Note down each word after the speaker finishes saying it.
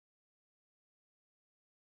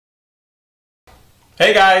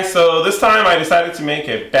Hey guys, so this time I decided to make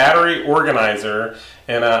a battery organizer,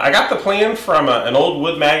 and I got the plan from an old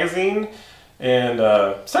wood magazine, and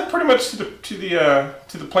stuck pretty much to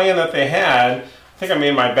the plan that they had. I think I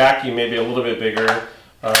made my backing maybe a little bit bigger,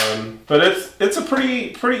 but it's a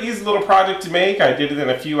pretty easy little project to make. I did it in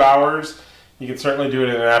a few hours. You can certainly do it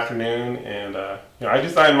in an afternoon, and I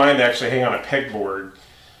designed mine to actually hang on a pegboard.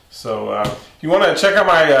 So if you want to check out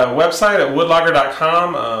my website at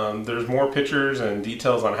woodlogger.com, there's more pictures and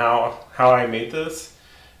details on how I made this.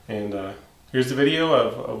 And here's the video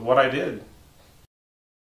of what I did.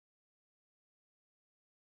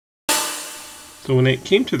 So when it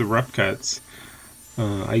came to the rough cuts,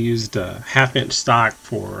 I used a 1/2 inch stock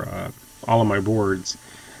for all of my boards.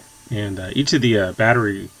 And each of the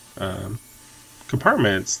battery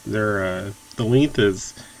compartments, the length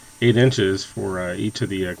is 8 inches for each of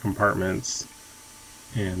the compartments,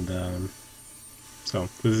 and so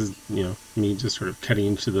this is me just sort of cutting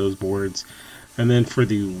into those boards. And then for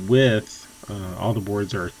the width, all the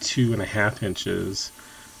boards are 2.5 inches,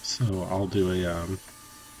 so I'll do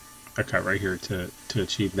a cut right here to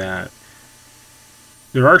achieve that.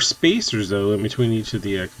 There are spacers though in between each of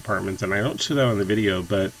the compartments, and I don't show that on the video,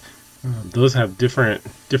 but those have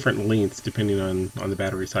different lengths depending on the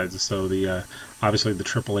battery sizes. So the obviously the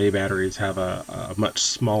AAA batteries have a much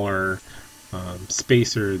smaller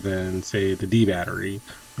spacer than, say, the D battery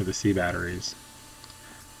or the C batteries.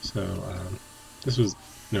 So this was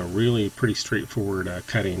really pretty straightforward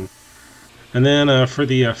cutting. And then for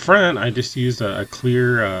the front, I just used a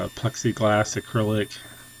clear plexiglass acrylic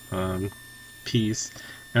piece.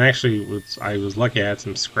 And actually, I was lucky I had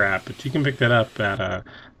some scrap, but you can pick that up at a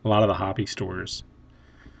lot of the hobby stores.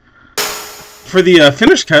 For the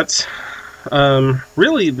finish cuts,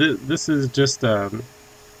 really this is just a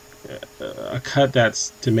cut that's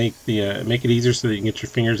to make it easier so that you can get your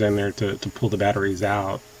fingers in there to pull the batteries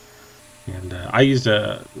out. And I used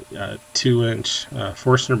a 2-inch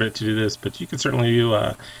Forstner bit to do this, but you could certainly do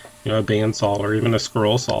a bandsaw or even a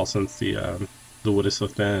scroll saw, since the wood is so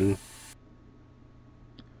thin.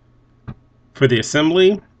 For the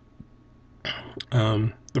assembly,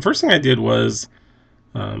 the first thing I did was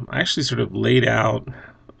I actually sort of laid out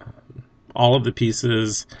all of the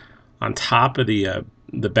pieces on top of the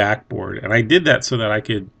backboard, and I did that so that I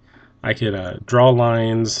could draw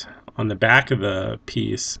lines on the back of the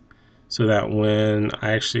piece, so that when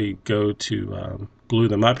I actually go to glue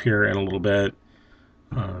them up here in a little bit,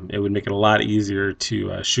 it would make it a lot easier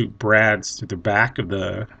to shoot brads through the back of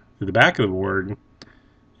the board,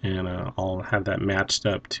 and I'll have that matched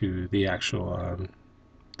up to the actual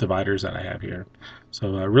dividers that I have here.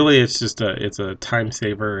 So really it's just it's a time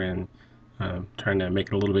saver, and trying to make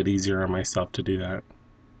it a little bit easier on myself to do that.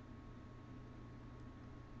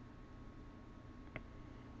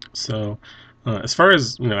 So as far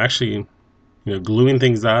as actually gluing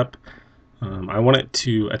things up, I wanted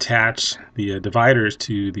to attach the dividers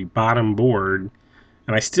to the bottom board,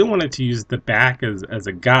 and I still wanted to use the back as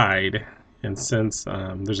a guide. And since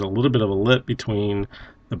there's a little bit of a lip between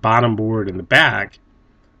the bottom board and the back,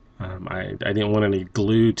 I didn't want any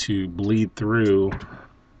glue to bleed through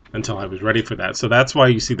until I was ready for that. So that's why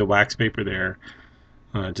you see the wax paper there,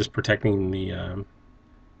 just protecting the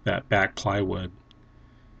that back plywood.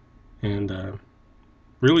 And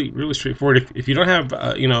really straightforward. If you don't have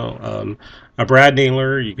a brad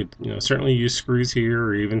nailer, you could certainly use screws here,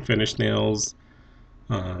 or even finish nails.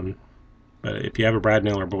 But if you have a brad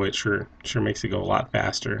nailer, boy, it sure makes it go a lot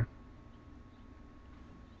faster.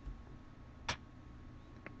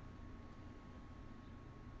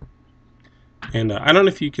 And I don't know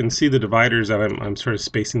if you can see the dividers that I'm sort of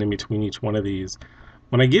spacing in between each one of these.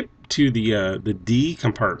 When I get to the D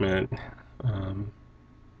compartment,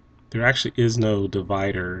 there actually is no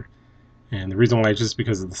divider, and the reason why is just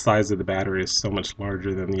because of the size of the battery is so much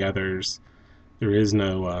larger than the others. There is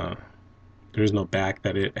no back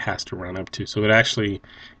that it has to run up to, so it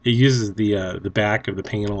uses the back of the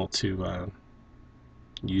panel to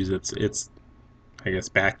use its I guess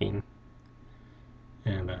backing.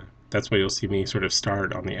 And that's why you'll see me sort of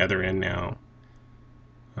start on the other end now,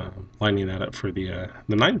 lining that up for the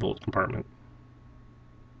 9-volt compartment.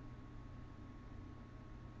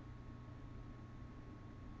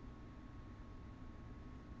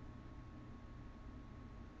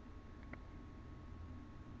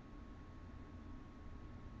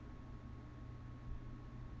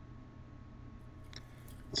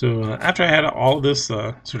 So after I had all of this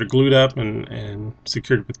sort of glued up and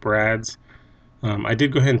secured with brads, I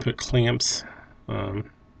did go ahead and put clamps,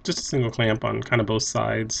 just a single clamp on kind of both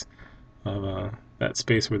sides of that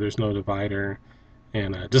space where there's no divider,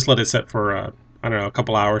 and just let it set for I don't know, a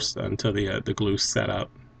couple hours until the glue set up.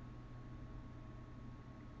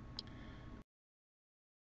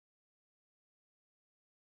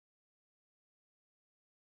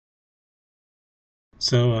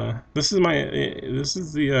 So this is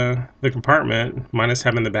the compartment minus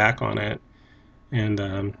having the back on it, and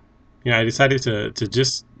I decided to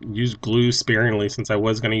just use glue sparingly since I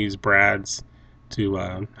was going to use brads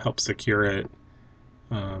to help secure it.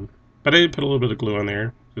 Um, but I did put a little bit of glue on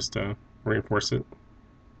there just to reinforce it.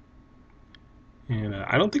 And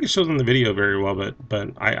I don't think it shows in the video very well,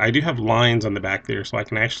 but I do have lines on the back there, so I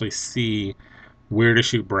can actually see where to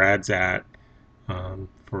shoot brads at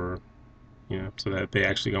for so that they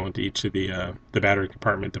actually go into each of the battery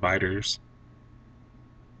compartment dividers.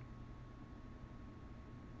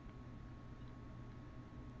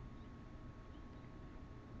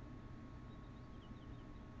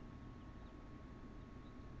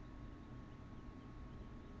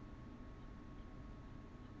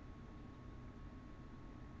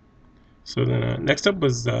 So then next up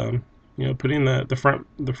was putting the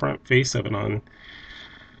front face of it on,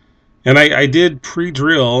 and I did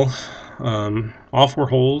pre-drill all four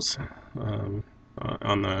holes on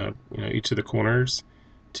the each of the corners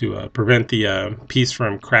to prevent the piece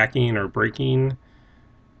from cracking or breaking.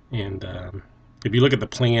 And if you look at the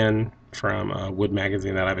plan from Wood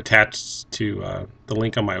Magazine that I've attached to the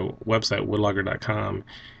link on my website, woodlogger.com,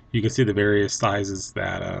 you can see the various sizes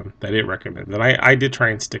that it recommends. And I did try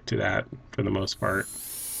and stick to that for the most part.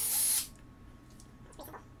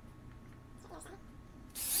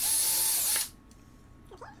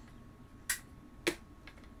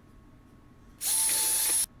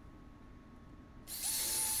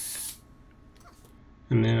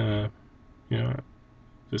 And then,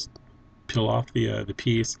 just peel off the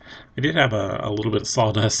piece. I did have a little bit of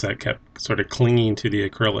sawdust that kept sort of clinging to the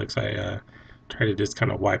acrylics. I tried to just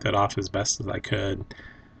kind of wipe that off as best as I could.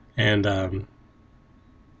 And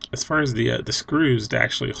as far as the screws to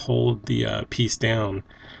actually hold the piece down,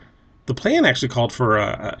 the plan actually called for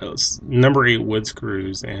number 8 wood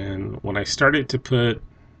screws. And when I started to put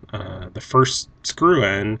the first screw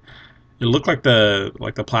in, it looked like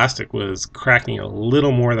the plastic was cracking a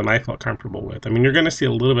little more than I felt comfortable with. I mean, you're going to see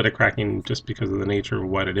a little bit of cracking just because of the nature of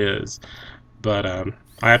what it is, but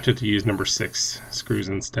I opted to use number 6 screws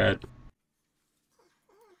instead.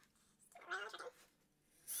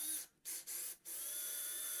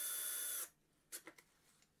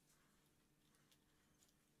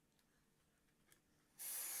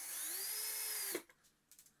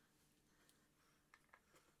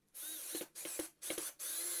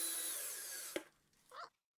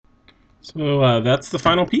 So that's the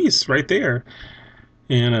final piece right there.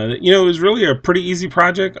 And it was really a pretty easy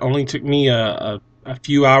project. Only took me a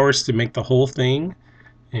few hours to make the whole thing.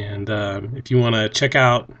 And if you want to check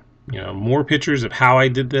out, more pictures of how I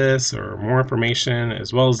did this or more information,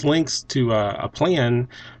 as well as links to a plan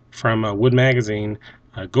from Wood Magazine,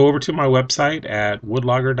 go over to my website at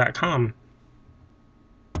woodlogger.com.